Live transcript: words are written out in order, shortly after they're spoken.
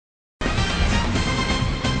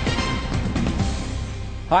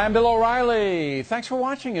Hi, I'm Bill O'Reilly. Thanks for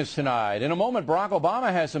watching us tonight. In a moment, Barack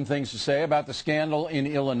Obama has some things to say about the scandal in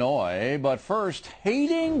Illinois. But first,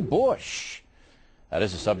 hating Bush. That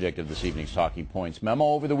is the subject of this evening's Talking Points memo.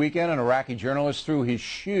 Over the weekend, an Iraqi journalist threw his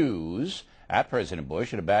shoes at President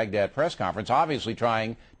Bush at a Baghdad press conference, obviously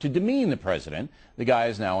trying to demean the president. The guy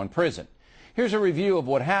is now in prison. Here's a review of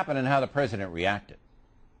what happened and how the president reacted.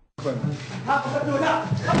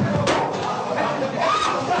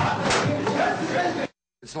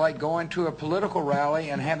 It's like going to a political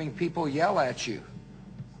rally and having people yell at you.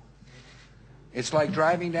 It's like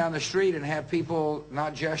driving down the street and have people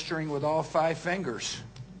not gesturing with all five fingers.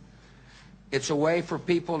 It's a way for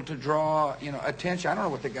people to draw, attention. I don't know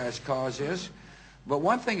what the guy's cause is, but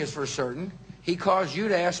one thing is for certain, he caused you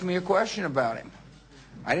to ask me a question about him.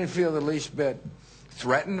 I didn't feel the least bit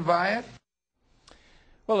threatened by it.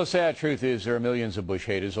 Well, the sad truth is there are millions of Bush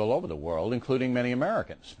haters all over the world, including many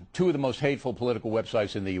Americans. Two of the most hateful political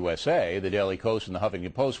websites in the USA, the Daily Kos and the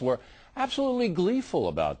Huffington Post, were absolutely gleeful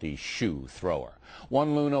about the shoe thrower.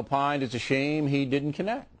 One loon opined it's a shame he didn't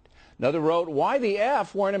connect. Another wrote, why the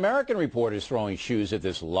F weren't American reporters throwing shoes at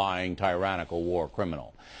this lying, tyrannical war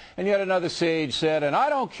criminal? And yet another sage said, and I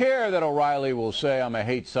don't care that O'Reilly will say I'm a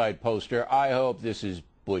hate site poster. I hope this is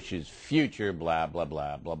Bush's future, blah, blah,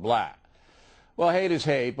 blah, blah, blah. Well, hate is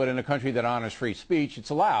hate, but in a country that honors free speech, it's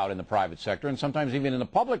allowed in the private sector and sometimes even in the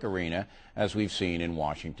public arena, as we've seen in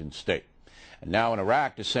Washington state. And now in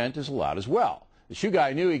Iraq, dissent is allowed as well. The shoe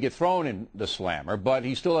guy knew he'd get thrown in the slammer, but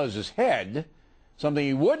he still has his head, something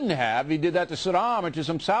he wouldn't have if he did that to Saddam or to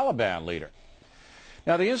some Taliban leader.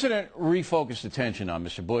 Now, the incident refocused attention on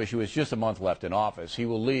Mr. Bush, who has just a month left in office. He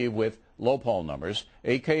will leave with low poll numbers,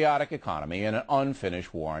 a chaotic economy, and an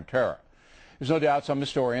unfinished war on terror. There's no doubt some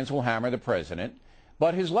historians will hammer the president,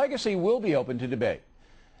 but his legacy will be open to debate.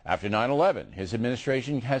 After 9/11, his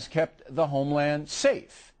administration has kept the homeland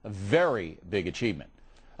safe, a very big achievement.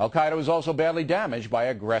 Al-Qaeda was also badly damaged by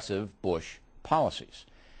aggressive Bush policies.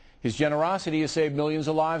 His generosity has saved millions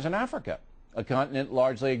of lives in Africa, a continent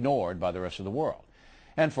largely ignored by the rest of the world.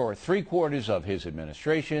 And for 3/4 of his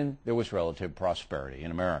administration, there was relative prosperity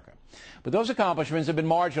in America. But those accomplishments have been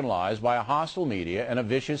marginalized by a hostile media and a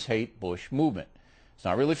vicious hate Bush movement. It's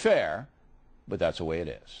not really fair, but that's the way it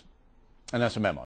is. And that's a memo.